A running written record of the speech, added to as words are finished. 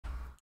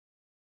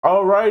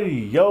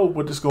Alrighty, yo,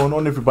 what is going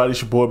on, everybody?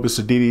 It's your boy,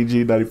 Mr.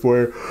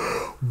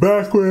 DDG94,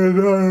 back with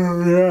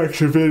another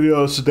reaction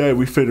video. Today,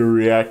 we finna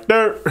react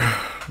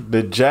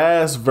the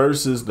Jazz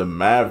versus the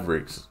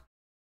Mavericks.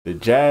 The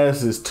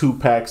Jazz is 2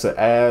 packs of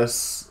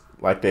ass,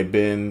 like they've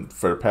been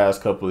for the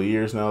past couple of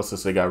years now,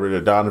 since they got rid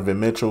of Donovan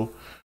Mitchell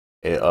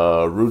and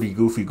Rudy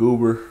Goofy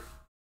Goober.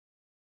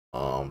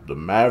 The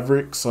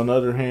Mavericks, on the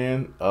other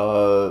hand,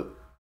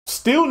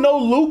 still no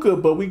Luka,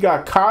 but we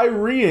got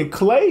Kyrie and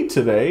Clay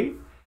today.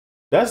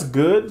 That's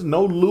good.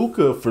 No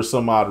Luka for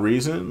some odd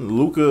reason.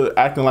 Luka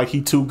acting like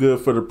he too good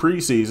for the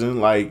preseason,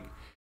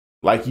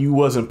 like you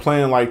wasn't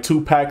playing like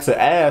 2 packs of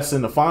ass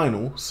in the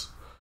finals.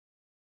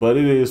 But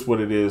it is what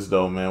it is,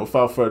 though, man.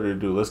 Without further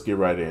ado, let's get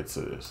right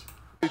into this.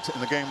 In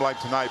the game like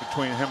tonight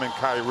between him and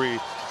Kyrie,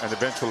 and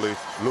eventually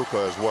Luka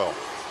as well.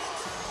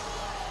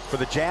 For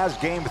the Jazz,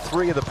 game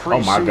 3 of the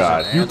preseason. Oh my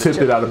God, you tipped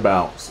it out of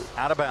bounds.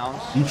 Out of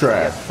bounds. You tried.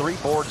 He had 3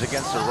 boards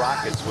against the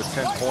Rockets with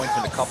 10 points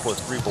and a couple of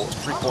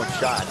three-point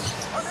shots.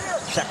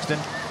 Sexton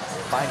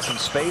finds some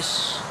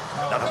space.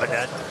 None of it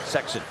net.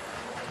 Sexton.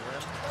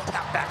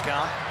 Tap back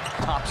out.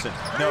 Thompson.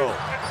 No.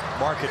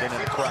 Marketing in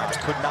the crowd.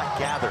 Could not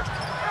gather.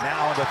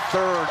 Now in the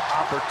 3rd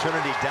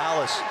opportunity,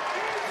 Dallas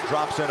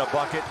drops in a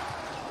bucket.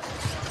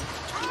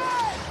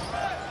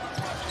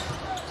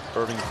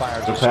 Irving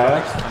fires a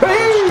pass.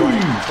 Hey!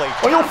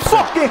 On your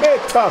fucking head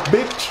top,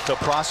 bitch! To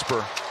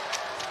Prosper.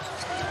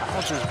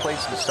 Hollister's played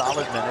some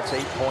solid minutes.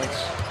 8 points,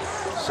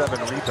 7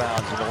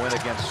 rebounds in the win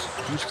against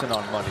Houston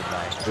on Monday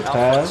night. The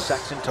pass.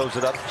 Sexton toes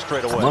it up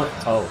straight away.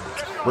 Oh,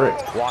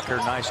 Rick. Walker,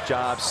 nice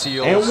job.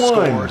 Seals, and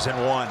scores,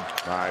 and 1.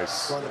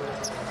 Nice.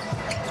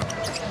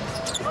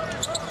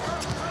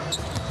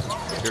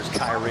 Here's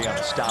Kyrie on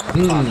the stop.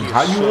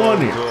 How you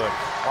want it? Good.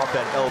 Off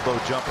that elbow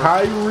jumper.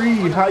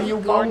 Kyrie, how you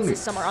want it?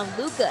 This summer on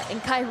Luka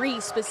and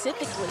Kyrie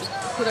specifically,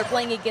 who they're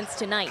playing against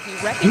tonight. He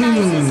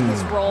recognizes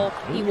his role.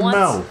 He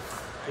wants,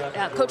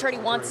 Coach Hardy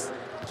wants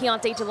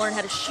Keontae to learn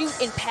how to shoot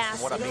and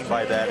pass. What I mean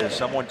by that is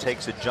someone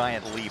takes a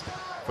giant leap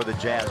for the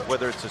Jazz,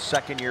 whether it's a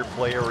second-year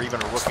player or even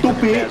a rookie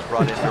that the Jazz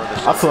brought in during the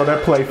season. I saw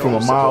that play from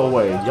a mile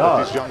away.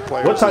 Y'all,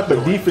 what type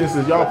of defense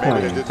is y'all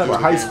playing? What type of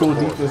high school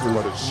defense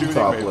is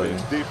Utah playing?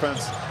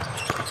 Defense.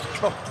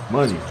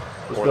 Money.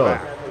 Let's go.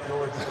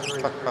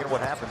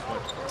 What happened?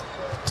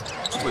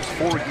 He was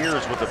 4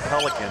 years with the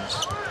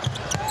Pelicans.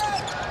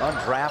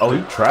 Undrafted. Oh,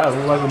 he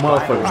traveled like a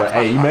motherfucker. But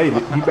hey, he made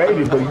it. He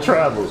made it, but he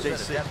traveled.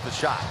 That's the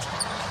shot.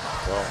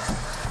 Well,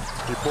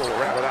 he pulled a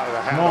rabbit out of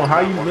the hat. Come on, how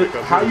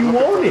you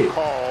want it?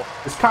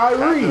 It's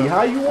Kyrie.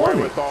 How you want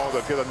it?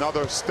 To get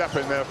another step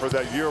in there for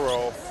that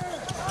Euro.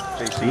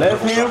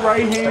 Left hand,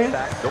 right hand.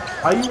 Nope.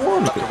 How you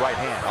want it? The right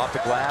hand off the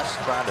glass,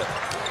 trying to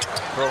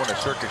throw in a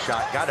circus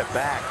shot. Got it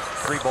back.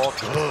 3 ball.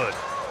 Good.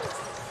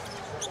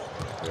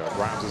 Yeah,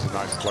 Grimes is a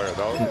nice player,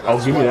 though. Oh,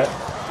 give me that.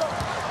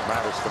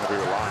 Mavericks going to be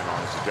relying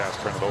on as the Jazz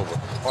turn it over.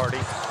 Hardy.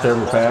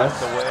 Terrible pass.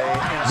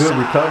 Good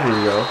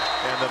recovery, though.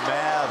 And the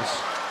Mavs,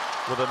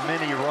 with a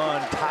mini run,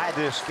 tie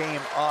this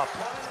game up.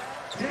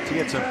 See,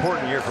 it's an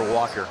important year for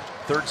Walker.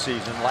 3rd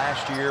season.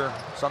 Last year,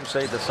 some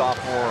say the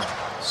sophomore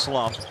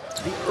slump.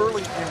 The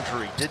early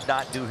injury did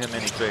not do him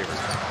any favors.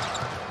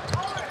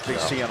 Big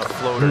C on a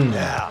floater.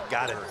 Yeah,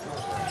 got it.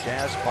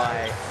 Jazz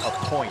by a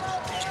point.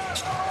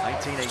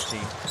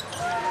 19-18.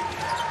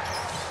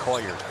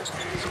 Collier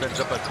spins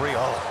up a 3.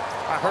 Oh,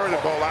 I heard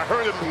it, Bull. I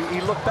heard it. he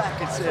looked back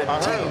and said,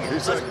 I heard him. He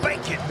said,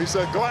 bank it. He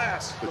said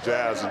glass. The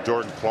Jazz and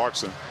Jordan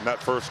Clarkson in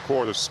that first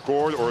quarter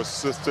scored or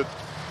assisted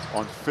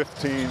on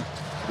 15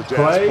 the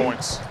Jazz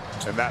points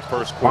in that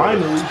first quarter.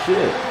 Finally,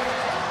 shit.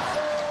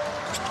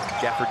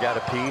 Gafford got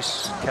a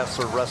piece.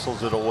 Kessler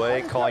wrestles it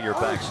away. Collier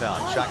backs down.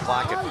 Shot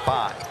clock at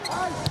 5.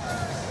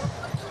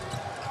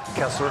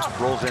 Kessler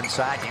rolls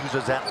inside,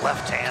 uses that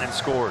left hand and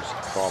scores.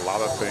 Saw a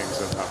lot of things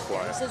in that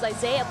play. He says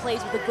Isaiah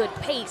plays with a good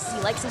pace. He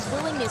likes his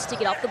willingness to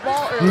get off the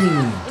ball early,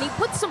 and he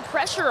puts some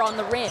pressure on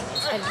the rim.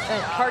 And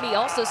Hardy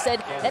also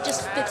said that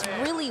just fits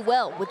really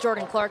well with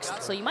Jordan Clarkson.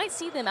 So you might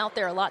see them out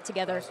there a lot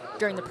together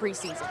during the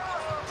preseason.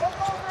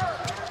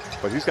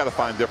 But he's got to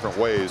find different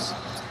ways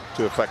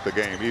to affect the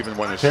game, even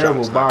when his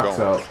terrible shot's not box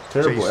going. out.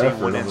 Terrible JC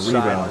effort went on the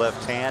inside, rebound.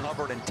 left hand,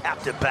 covered and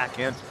tapped it back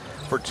in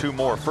for 2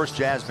 more. First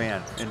Jazz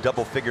man in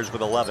double figures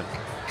with 11.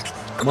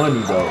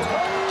 Money, though.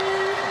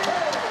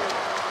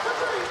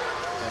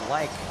 And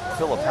like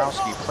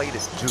Filipowski played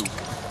at Duke.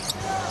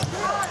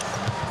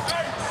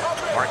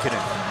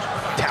 Marketing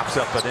taps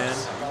up and in.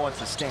 He wants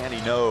to stand, he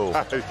knows.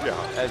 Yeah.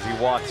 As he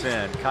walks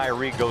in,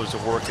 Kyrie goes to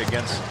work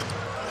against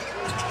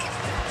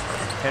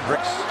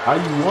Hendricks. How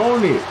you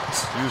want it?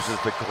 Uses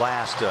the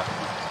glass to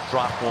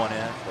drop one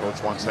in.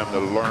 Coach wants him to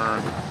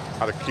learn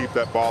how to keep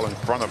that ball in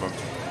front of him.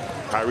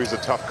 Kyrie's a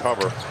tough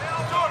cover.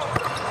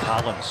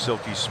 Collins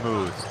silky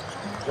smooth.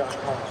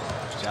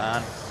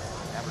 John.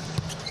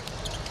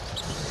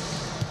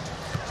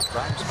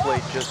 Grimes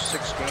played just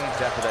 6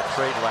 games after that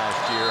trade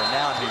last year, and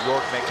now New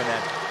York making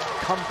that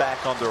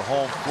comeback on their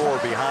home floor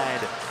behind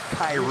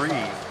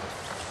Kyrie.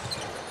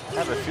 I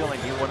have a feeling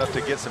he went up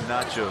to get some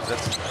nachos.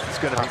 That's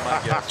going to be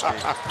my guess, Steve.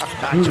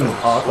 Nachos.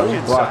 Oh, Look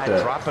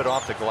inside, drop it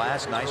off the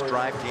glass. Nice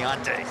drive,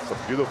 Keontae. It's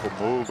a beautiful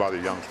move by the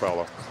young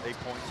fella.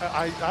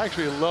 I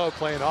actually love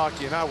playing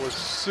hockey, and I was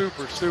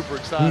super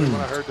excited when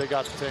I heard they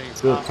got the team.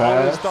 Good I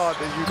pass. always thought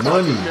that you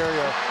could carry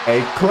a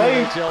Hey,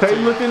 Clay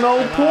looking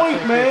on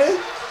point, man.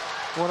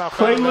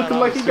 Clay looking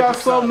like he got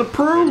something to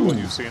prove. What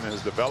you've seen in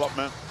his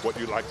development, what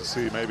you'd like to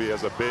see maybe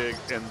as a big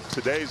in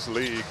today's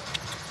league,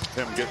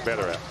 him get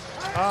better at.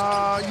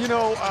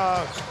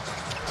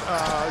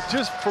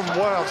 Just from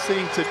what I've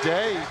seen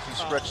today, He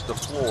stretched the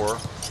floor.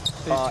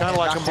 he's kind of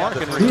like a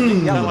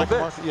marketing. Yeah, a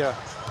little bit. Yeah.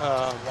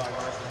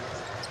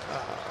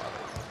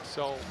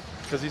 So,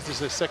 because he's just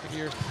his second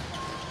year.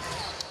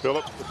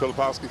 Philip, the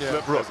Filipowski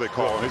flip, as they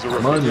call him. He's a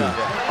rookie. Money.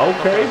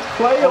 Okay,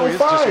 Clay on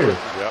fire.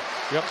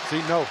 Yep. See,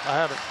 no, I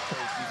haven't.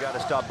 You got to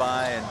stop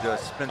by and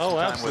spend some Oh,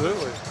 time with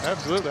him.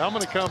 absolutely. I'm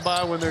going to come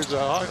by when there's a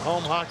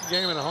home hockey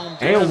game and a home And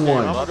jazz game.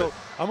 one. I'm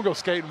going to go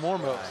skate and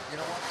warm up.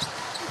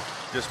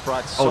 Just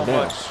brought so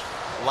much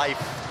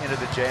life into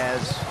the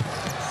Jazz.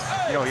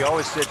 You know, he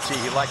always said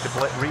he liked to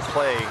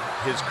replay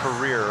his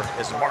career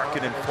as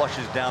Markkanen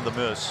flushes down the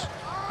miss.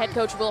 Head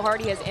coach Will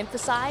Hardy has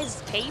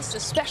emphasized pace,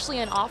 especially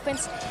in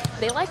offense.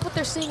 They like what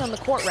they're seeing on the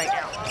court right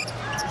now.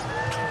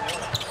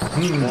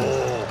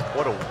 Oh,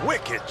 what a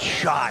wicked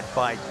shot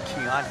by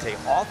Keontae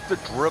off the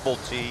dribble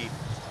tee.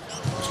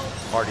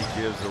 Hardy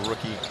gives the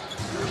rookie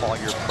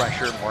Collier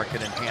pressure.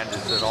 Markkanen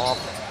hands it off.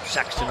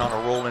 Sexton on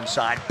a roll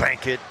inside,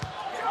 bank it.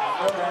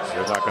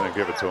 They're not going to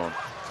give it to him.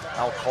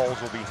 Foul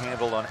calls will be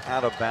handled on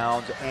out of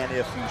bounds, and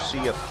if you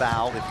see a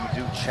foul, if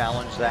you do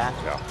challenge that,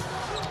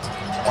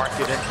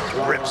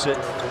 Markkanen rips it.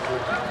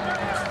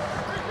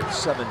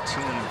 17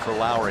 for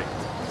Lowry.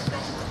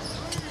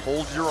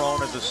 Hold your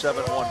own as a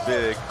 7-1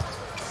 big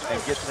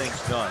and get things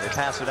done. They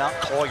pass it out,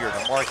 Collier to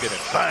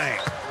Markkanen. Bang!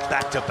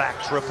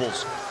 Back-to-back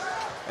triples.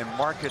 And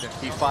Markkanen,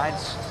 he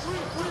finds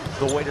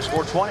the way to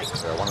score 20.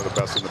 They're one of the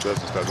best in the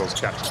business. Does those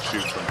catch and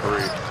shoots from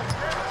three.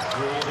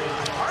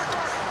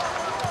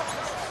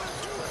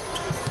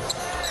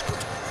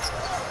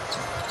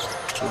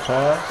 Good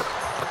pass.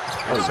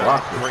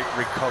 Great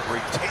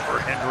recovery. Taylor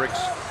Hendricks.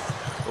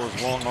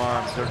 Those long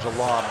arms. There's a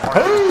lob.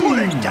 Put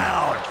it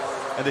down.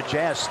 And the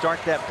Jazz start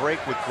that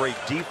break with great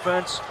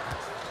defense.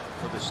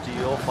 For the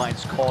steal,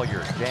 finds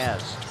Collier.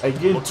 Jazz. Hey,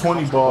 getting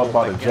 20 ball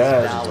by the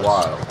Jazz is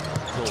wild.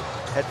 Little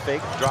head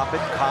fake, drop it.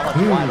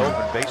 Collins wide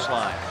open,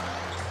 baseline.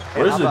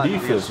 Where's the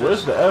defense?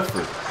 Where's the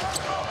effort?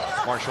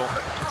 Marshall,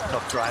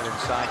 tough drive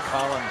inside.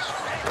 Collins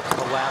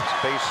collapse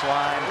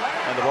baseline,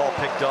 and the ball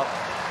picked up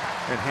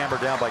and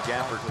hammered down by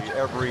Gafford.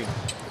 Every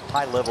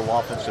high-level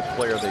offensive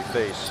player they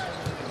face.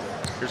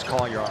 Here's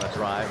Collier on a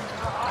drive.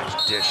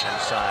 Nice dish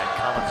inside.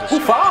 Collins Who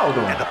fouled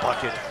him? and the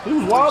bucket. He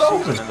was wide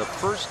open. And the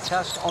first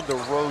test on the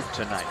road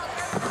tonight.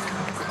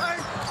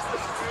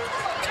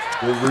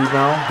 Good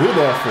rebound. Good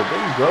effort.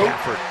 There you go.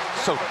 Gafford,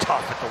 so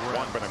tough at the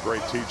rim. Been a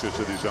great teacher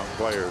to these young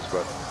players,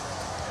 but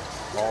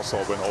also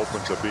been open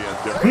to being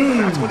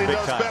different. That's what he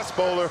does best,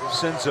 Bowler.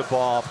 Sends the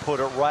ball, put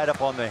it right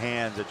up on the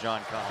hands of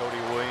John Collins. Cody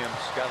Williams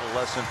got a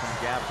lesson from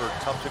Gafford.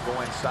 Tough to go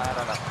inside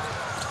on a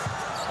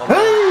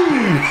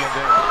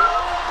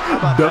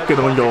Ducking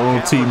on your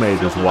own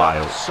teammate is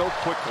wild. So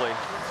quickly.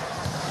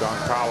 John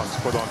Collins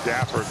put on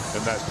Gafford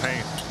in that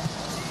paint.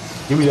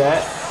 Give me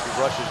that. He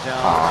rushes down.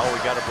 Oh, we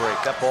got a break.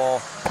 That ball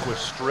was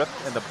stripped,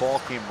 and the ball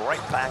came right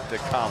back to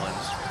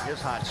Collins. His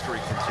hot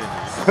streak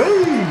continues.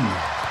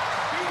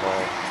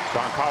 Well,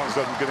 John Collins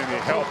doesn't get any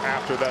help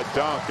after that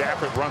dunk.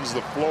 Gafford runs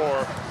the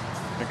floor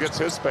and gets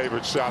his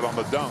favorite shot on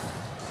the dunk.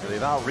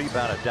 They've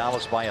out-rebounded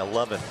Dallas by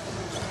 11.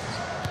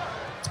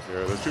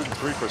 Yeah, they're shooting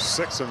 3 for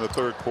 6 in the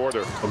third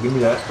quarter. Oh, give me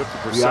that.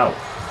 50%. We out.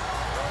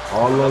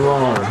 All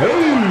alone. Hey,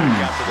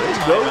 there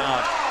you go.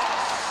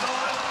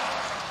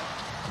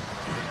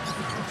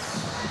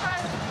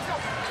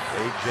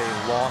 A.J.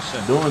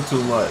 Lawson. Doing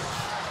too much.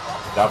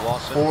 Got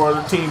 4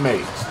 other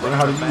teammates. Learn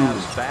how to use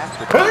it. Back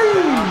the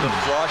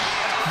flush.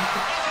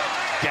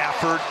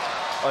 Gafford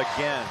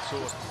again.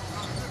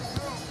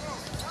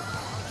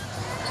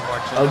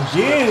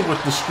 Again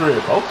with the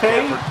strip.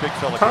 Okay.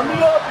 Gafford, turn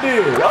it up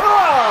there.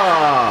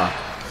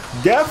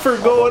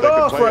 Gafford going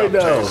off right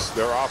now.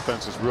 Their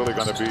offense is really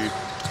going to be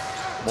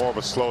more of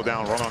a slow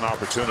down run-on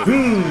opportunity.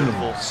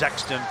 Beautiful.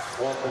 Sexton,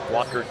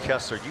 Walker,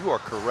 Kessler, you are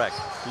correct.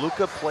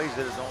 Luka plays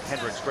at his own.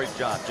 Hendricks, great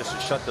job just to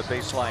shut the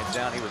baseline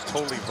down. He was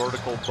totally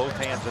vertical, both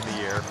hands in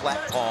the air, flat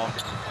palm.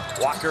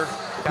 Walker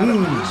got a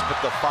boost, but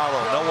the follow.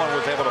 No one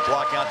was able to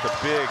block out the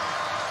big,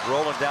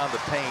 rolling down the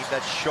paint.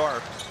 That's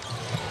sharp.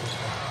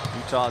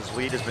 Utah's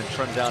lead has been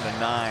trimmed down to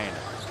 9.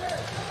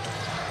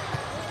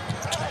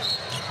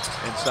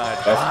 Inside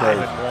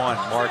 5-1.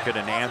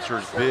 Markkanen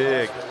answers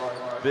big.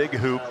 Big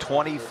hoop,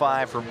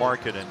 25 for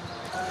Markkanen.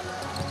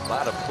 A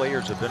lot of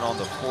players have been on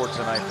the floor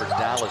tonight for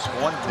Dallas.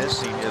 One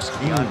missing is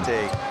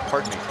Keontae,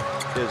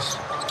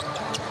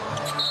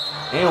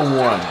 And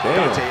one,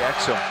 damn. Keontae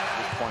Exum.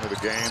 Good point of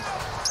the game.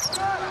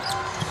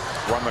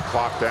 Run the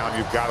clock down,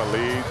 you've got to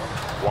lead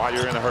while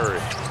you're in a hurry.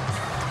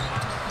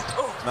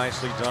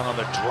 Nicely done on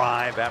the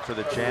drive after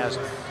the Jazz.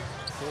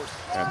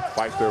 And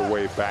fight their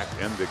way back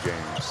in the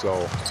game.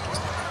 So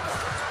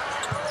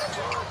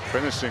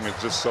finishing is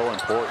just so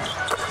important.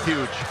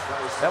 Huge.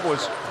 That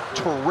was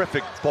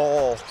terrific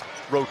ball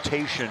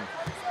rotation,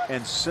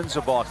 and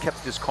Sensabaugh kept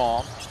his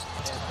calm.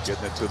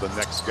 Getting it to the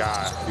next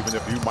guy. Even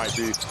if you might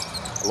be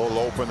a little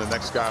open, the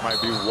next guy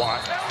might be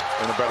wide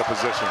in a better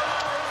position.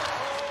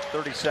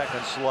 30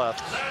 seconds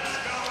left.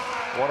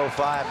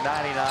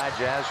 105-99.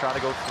 Jazz trying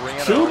to go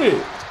 3-0. Shoot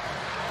it.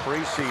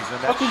 Preseason.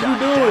 What are you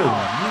doing?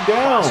 You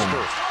down.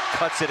 Foster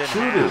cuts it in Shoot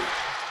half. it.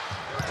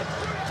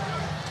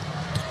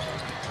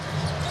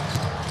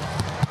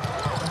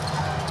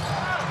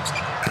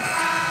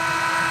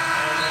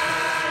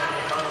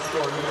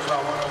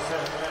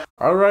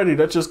 Alrighty,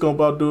 that's just gonna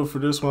about do it for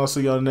this one. I'll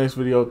see you on the next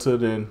video. Till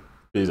then,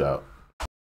 peace out.